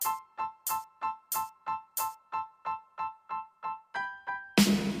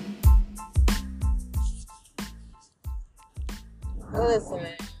Listen,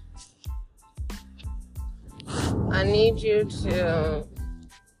 I need you to,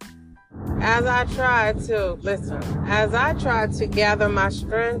 as I try to gather my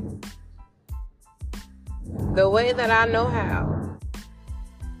strength the way that I know how.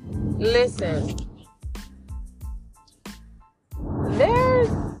 Listen, there's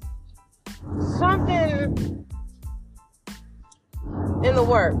something in the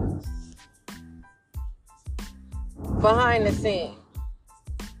works behind the scenes.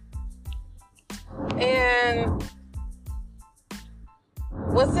 And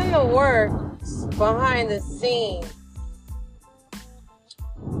what's in the works behind the scenes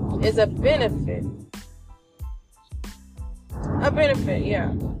is a benefit. A benefit,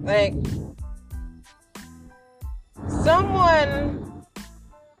 yeah. Like, someone,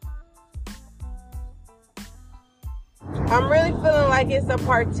 I'm really feeling like it's a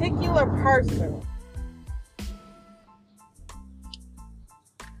particular person.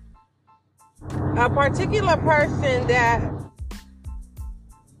 A particular person that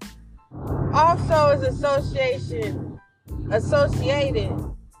also is associated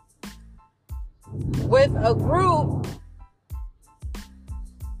with a group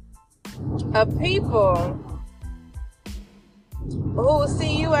of people who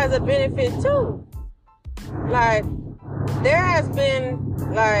see you as a benefit too. Like, there has been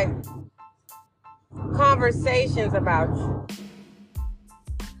like conversations about you.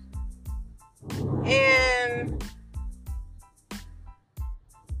 And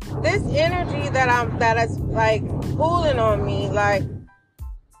this energy that is like pulling on me, like,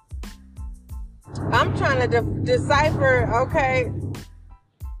 I'm trying to decipher, okay,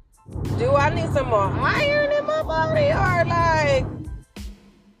 do I need some more iron in my body, or like,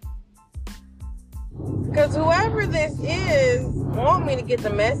 because whoever this is want me to get the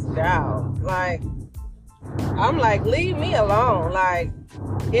message out. Like, I'm like, leave me alone. Like,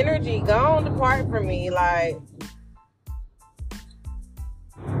 energy gone, depart from me. Like,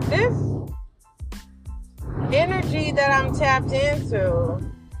 this energy that I'm tapped into,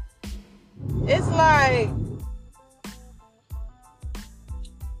 it's like,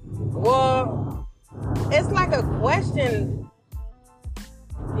 well, it's like a question.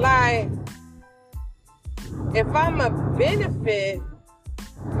 Like, if I'm a benefit,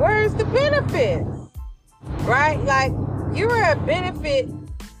 where's the benefits? Right? Like, you're a benefit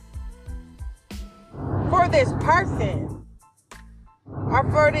for this person or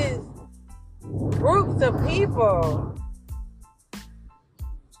for these groups of people.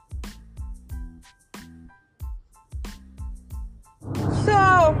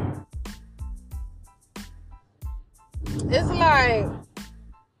 So it's like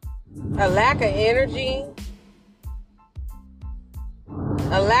a lack of energy,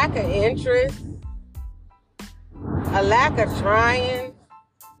 a lack of interest, a lack of trying.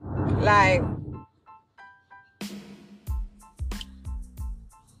 Like,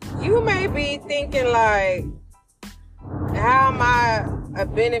 you may be thinking like, how am I a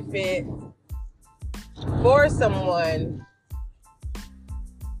benefit for someone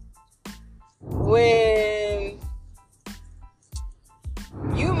when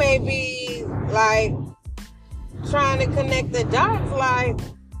you may be like trying to connect the dots? Like,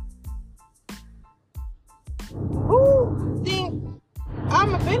 who think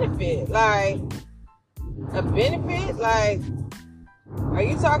I'm a benefit? Like, a benefit? Like, are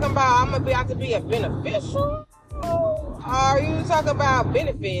you talking about I'm about to be a beneficial? Or are you talking about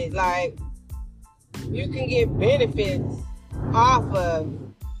benefit? Like, you can get benefits off of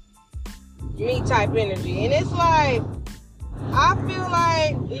me type energy. And it's like, I feel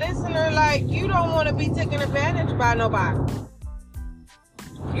like, listener, like, you don't want to be taken advantage by nobody.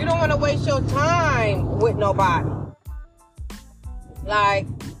 You don't want to waste your time with nobody. Like,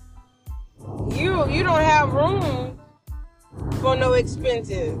 you don't have room for no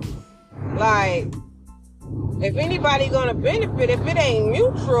expenses. Like, if anybody gonna benefit, if it ain't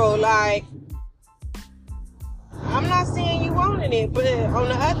mutual, like, I'm not saying you wanted it, but on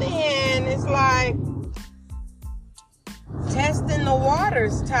the other hand, it's like testing the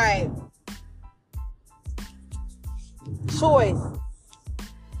waters type choice.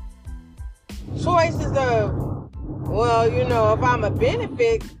 Choices of, well, you know, if I'm a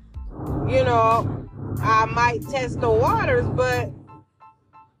benefit, you know, I might test the waters, but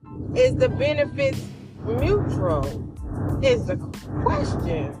is the benefits mutual? Is the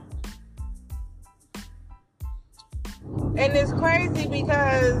question. And it's crazy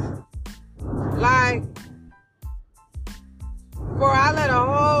because, like, for I let a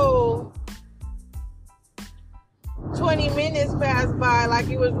whole 20 minutes pass by, like,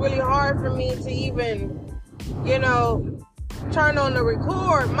 it was really hard for me to even, you know, turn on the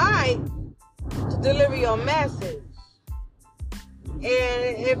record mic to deliver your message. And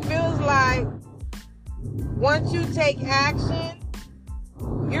it feels like once you take action,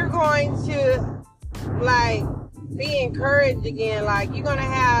 you're going to like be encouraged again. Like you're gonna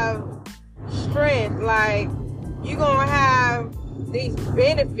have strength. Like you're gonna have these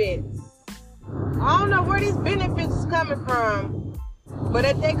benefits. I don't know where these benefits is coming from, but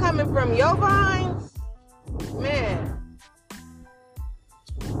if they're coming from your vines, man,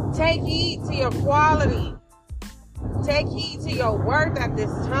 take heed to your quality. Take heed to your worth at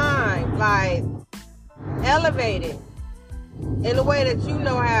this time. Like, elevate it in the way that you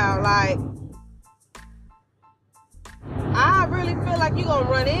know how. Like, I really feel like you're going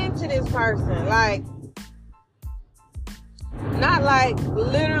to run into this person. Like, not like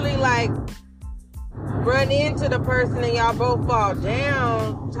literally like run into the person and y'all both fall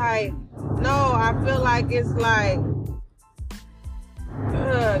down type. No, I feel like it's like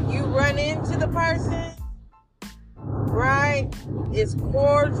you run into the person, right? It's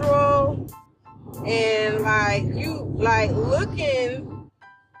cordial and like you like looking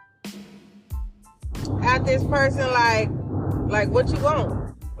at this person like what you want?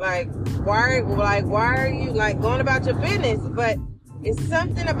 Like why are you like going about your business? But it's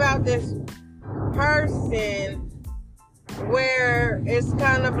something about this person where it's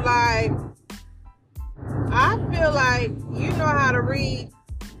kind of like I feel like you know how to read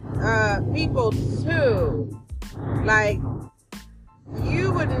people too. Like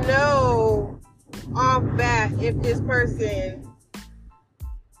you would know off bat if this person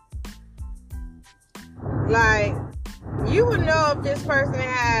like you would know if this person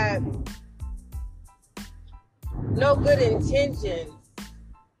had no good intentions.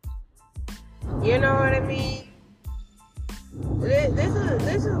 You know what I mean?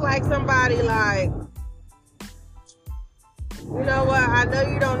 This is like somebody like, you know what, I know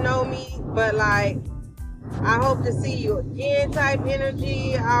you don't know me, but like, I hope to see you again type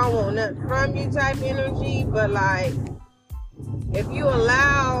energy. I don't want nothing from you type energy, but like, if you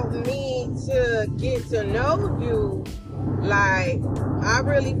allow me to get to know you, like, I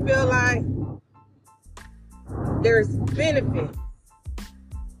really feel like there's benefits.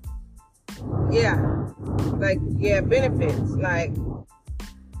 Yeah. Like, yeah, benefits. Like,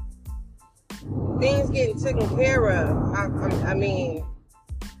 things getting taken care of. I mean,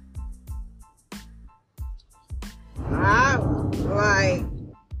 like,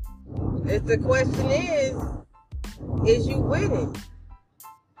 if the question is you with it?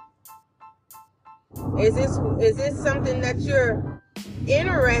 Is this something that you're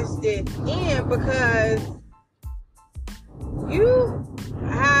interested in? Because you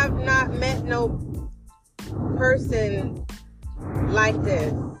have not met no person like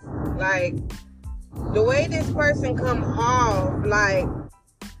this. Like, the way this person come off, like,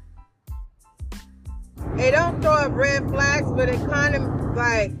 it don't throw up red flags, but it kind of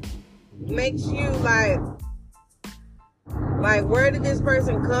like makes you like where did this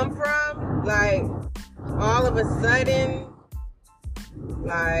person come from? Like, all of a sudden,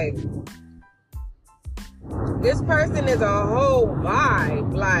 like, this person is a whole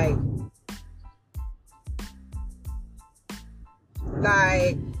vibe. Like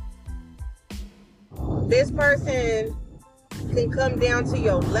this person can come down to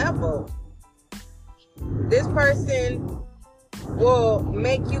your level. This person will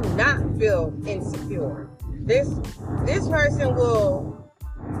make you not feel insecure. This person will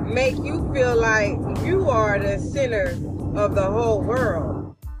make you feel like you are the center of the whole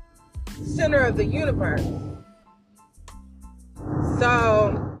world, center of the universe.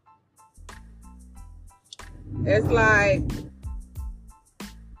 So it's like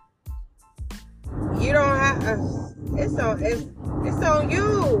you don't have. It's on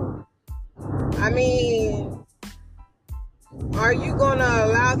you. I mean, are you gonna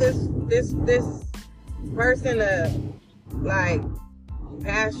allow this person to like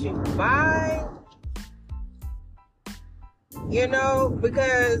pass you by? You know,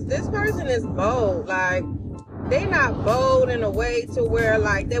 because this person is bold. Like, they not bold in a way to where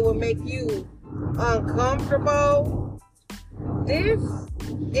like they will make you uncomfortable. This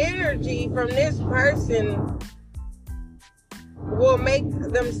energy from this person will make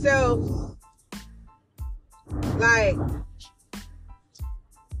themselves like,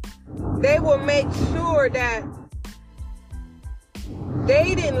 they will make sure that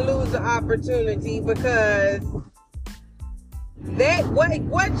they didn't lose the opportunity, because that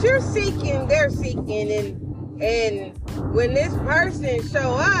what you're seeking, they're seeking, and when this person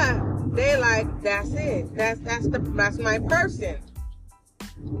show up, they like, that's it, that's my person.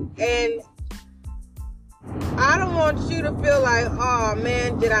 And I don't want you to feel like, oh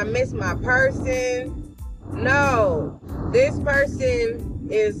man, did I miss my person? No, this person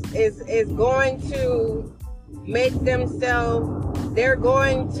is going to make themselves, they're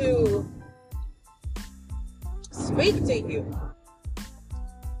going to speak to you.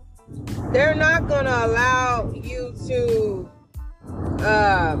 They're not going to allow you to,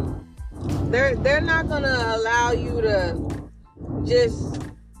 they're not going to allow you to just,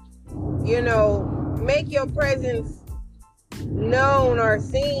 you know, make your presence known or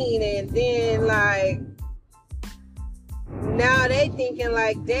seen, and then like now they thinking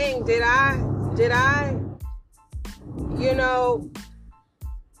like, dang, did I you know,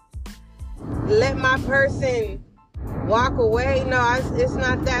 let my person walk away? No, it's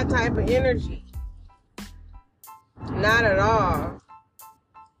not that type of energy, not at all.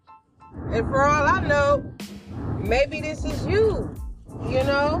 And for all I know, maybe this is you, you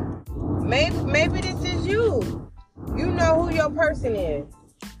know. Maybe this is you. You know who your person is.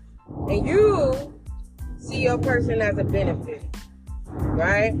 And you see your person as a benefit.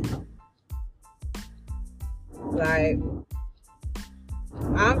 Right? Like,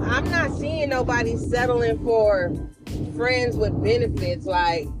 I'm not seeing nobody settling for friends with benefits.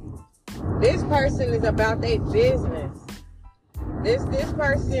 Like, this person is about their business. This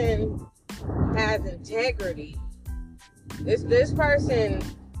person has integrity. This person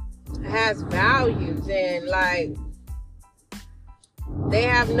has values, and like they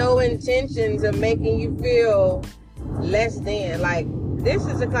have no intentions of making you feel less than. Like, this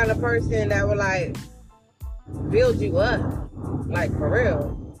is the kind of person that will like build you up, like for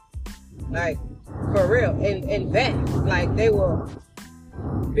real, and invest. Like, they will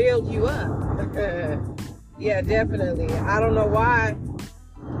build you up. Yeah, definitely. I don't know why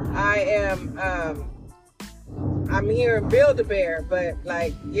I'm hearing Build-A-Bear, but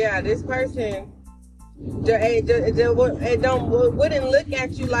like, yeah, this person wouldn't look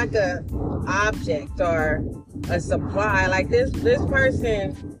at you like a object or a supply. Like, this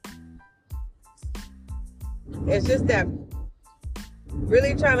person is just that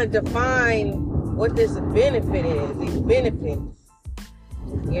really trying to define what this benefit is. These benefits,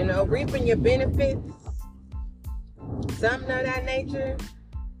 you know, reaping your benefits, something of that nature.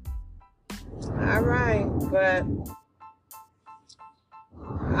 All right, but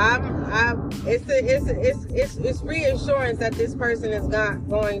it's reassurance that this person is not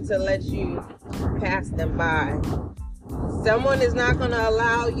going to let you pass them by. Someone is not going to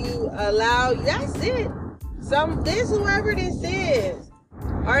allow that's it. Whoever this is,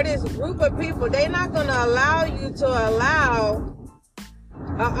 or this group of people, they're not going to allow you to allow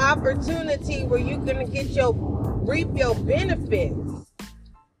an opportunity where you're going to reap your benefits.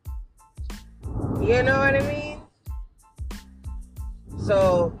 You know what I mean?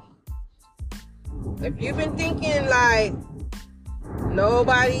 So, if you've been thinking like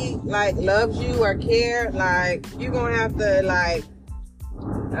nobody like loves you or care, like, you're gonna have to like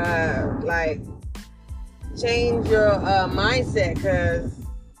change your mindset, because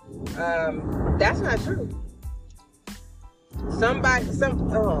that's not true. Somebody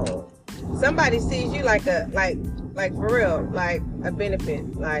sees you like for real, like a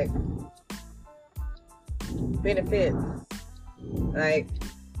benefit, like benefits. Like,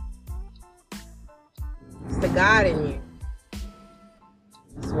 it's the God in you.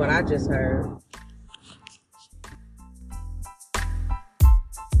 That's what I just heard.